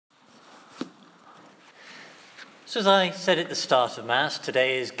So as I said at the start of Mass,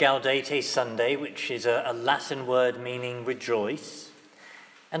 today is Gaudete Sunday, which is a Latin word meaning rejoice.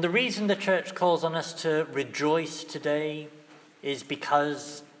 And the reason the Church calls on us to rejoice today is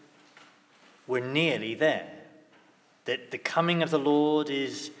because we're nearly there, that the coming of the Lord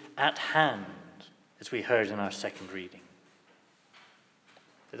is at hand, as we heard in our second reading.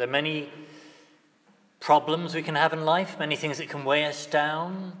 There are many problems we can have in life, many things that can weigh us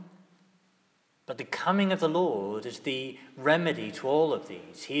down, but the coming of the Lord is the remedy to all of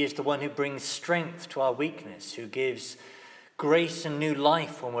these. He is the one who brings strength to our weakness, who gives grace and new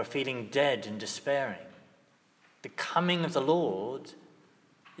life when we're feeling dead and despairing. The coming of the Lord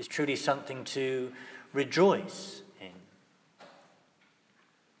is truly something to rejoice in.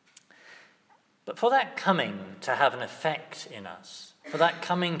 But for that coming to have an effect in us, for that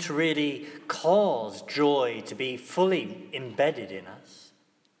coming to really cause joy to be fully embedded in us,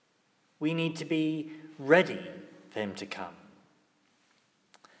 we need to be ready for him to come.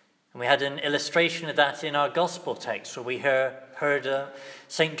 And we had an illustration of that in our gospel text where we heard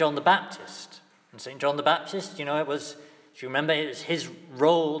St. John the Baptist. And St. John the Baptist, do you remember, it was his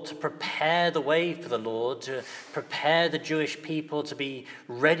role to prepare the way for the Lord, to prepare the Jewish people to be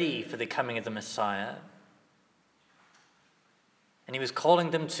ready for the coming of the Messiah. And he was calling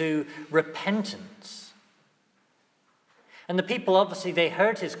them to repentance. And the people, obviously, they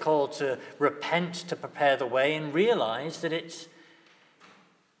heard his call to repent, to prepare the way, and realized that it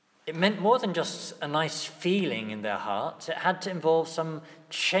meant more than just a nice feeling in their hearts. It had to involve some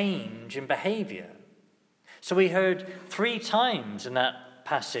change in behavior. So we heard 3 times in that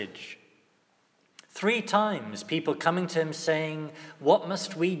passage, 3 times people coming to him saying, "What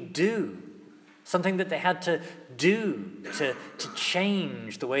must we do?" Something that they had to do to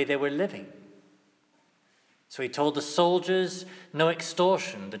change the way they were living. So he told the soldiers, no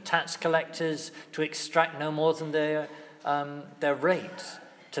extortion, the tax collectors to extract no more than their rate,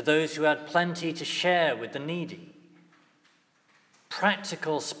 to those who had plenty to share with the needy.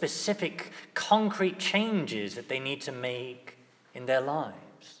 Practical, specific, concrete changes that they need to make in their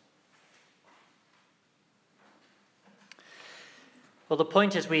lives. Well, the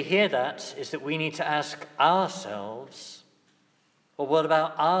point as we hear that is that we need to ask ourselves, well, what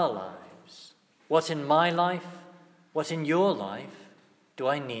about our lives? What in my life, what in your life do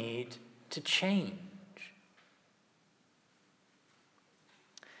I need to change?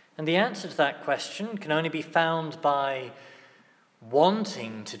 And the answer to that question can only be found by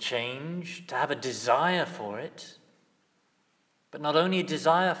wanting to change, to have a desire for it. But not only a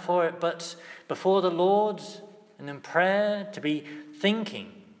desire for it, but before the Lord and in prayer to be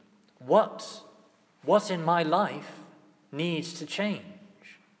thinking, what in my life needs to change?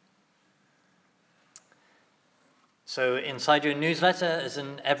 So inside your newsletter, as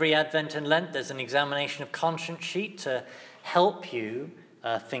in every Advent and Lent, there's an examination of conscience sheet to help you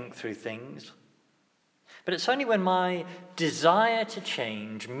think through things. But it's only when my desire to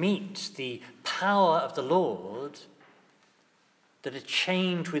change meets the power of the Lord that a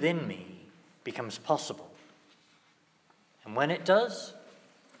change within me becomes possible. And when it does,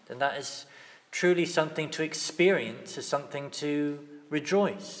 then that is truly something to experience, is something to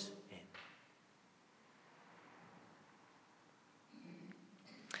rejoice.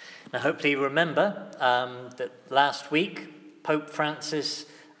 Now, hopefully you remember that last week, Pope Francis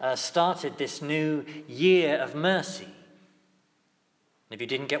started this new year of mercy. And if you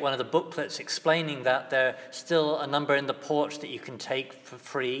didn't get one of the booklets explaining that, there's still a number in the porch that you can take for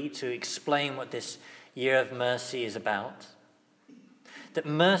free to explain what this year of mercy is about. That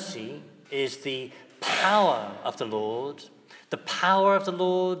mercy is the power of the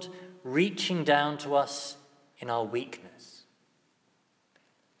Lord reaching down to us in our weakness.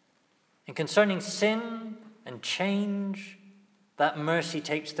 And concerning sin and change, that mercy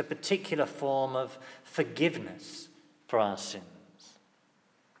takes the particular form of forgiveness for our sins.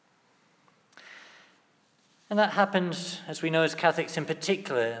 And that happens, as we know as Catholics in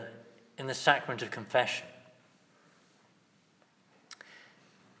particular, in the sacrament of confession.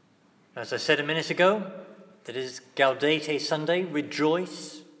 As I said a minute ago, that is Gaudete Sunday,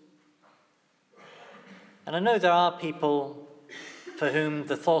 rejoice. And I know there are people for whom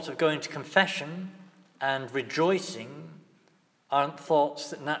the thought of going to confession and rejoicing aren't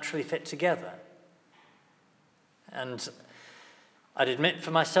thoughts that naturally fit together. And I'd admit for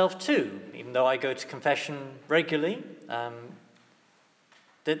myself too, even though I go to confession regularly,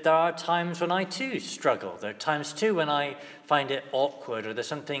 that there are times when I too struggle. There are times too when I find it awkward or there's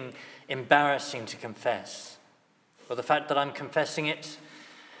something embarrassing to confess. Or the fact that I'm confessing it,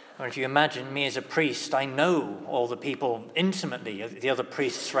 or if you imagine me as a priest, I know all the people intimately, the other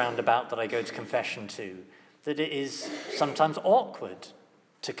priests round about that I go to confession to. that it is sometimes awkward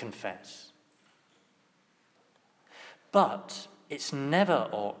to confess. But it's never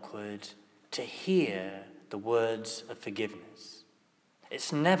awkward to hear the words of forgiveness.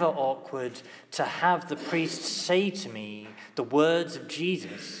 It's never awkward to have the priest say to me the words of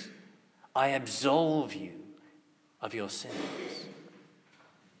Jesus, "I absolve you of your sins."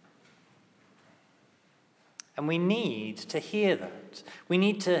 And we need to hear that. We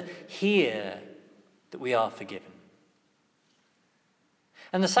need to hear that we are forgiven.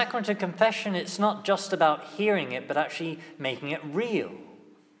 And the sacrament of confession, it's not just about hearing it, but actually making it real.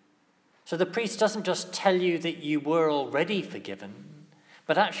 So the priest doesn't just tell you that you were already forgiven,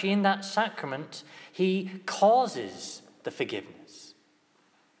 but actually in that sacrament, he causes the forgiveness.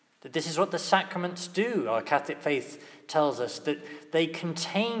 That this is what the sacraments do. Our Catholic faith tells us that they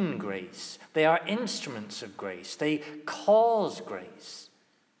contain grace. They are instruments of grace. They cause grace.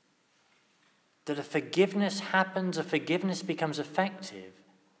 That a forgiveness happens, a forgiveness becomes effective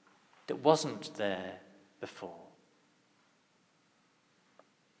that wasn't there before.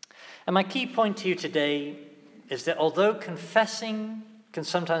 And my key point to you today is that although confessing can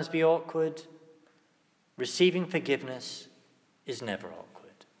sometimes be awkward, receiving forgiveness is never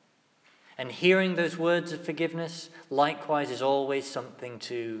awkward. And hearing those words of forgiveness, likewise, is always something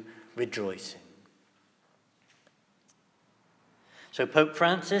to rejoice in. So Pope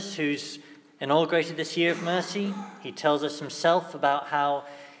Francis, who's inaugurated this year of mercy, he tells us himself about how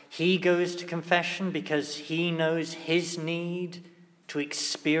he goes to confession because he knows his need to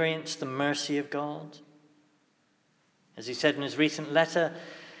experience the mercy of God. As he said in his recent letter,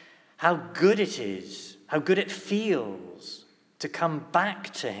 how good it is, how good it feels to come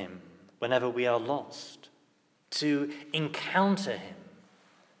back to him whenever we are lost, to encounter him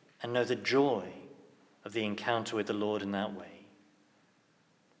and know the joy of the encounter with the Lord in that way.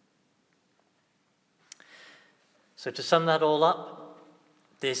 So to sum that all up,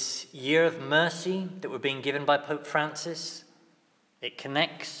 this year of mercy that we're being given by Pope Francis, it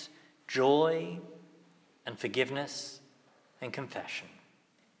connects joy and forgiveness and confession.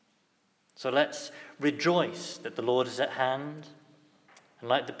 So let's rejoice that the Lord is at hand. And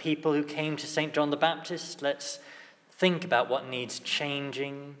like the people who came to St. John the Baptist, let's think about what needs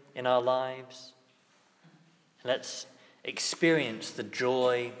changing in our lives. Let's experience the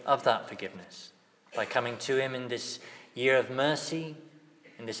joy of that forgiveness by coming to him in this year of mercy,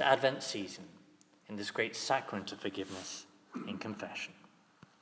 in this Advent season, in this great sacrament of forgiveness in confession.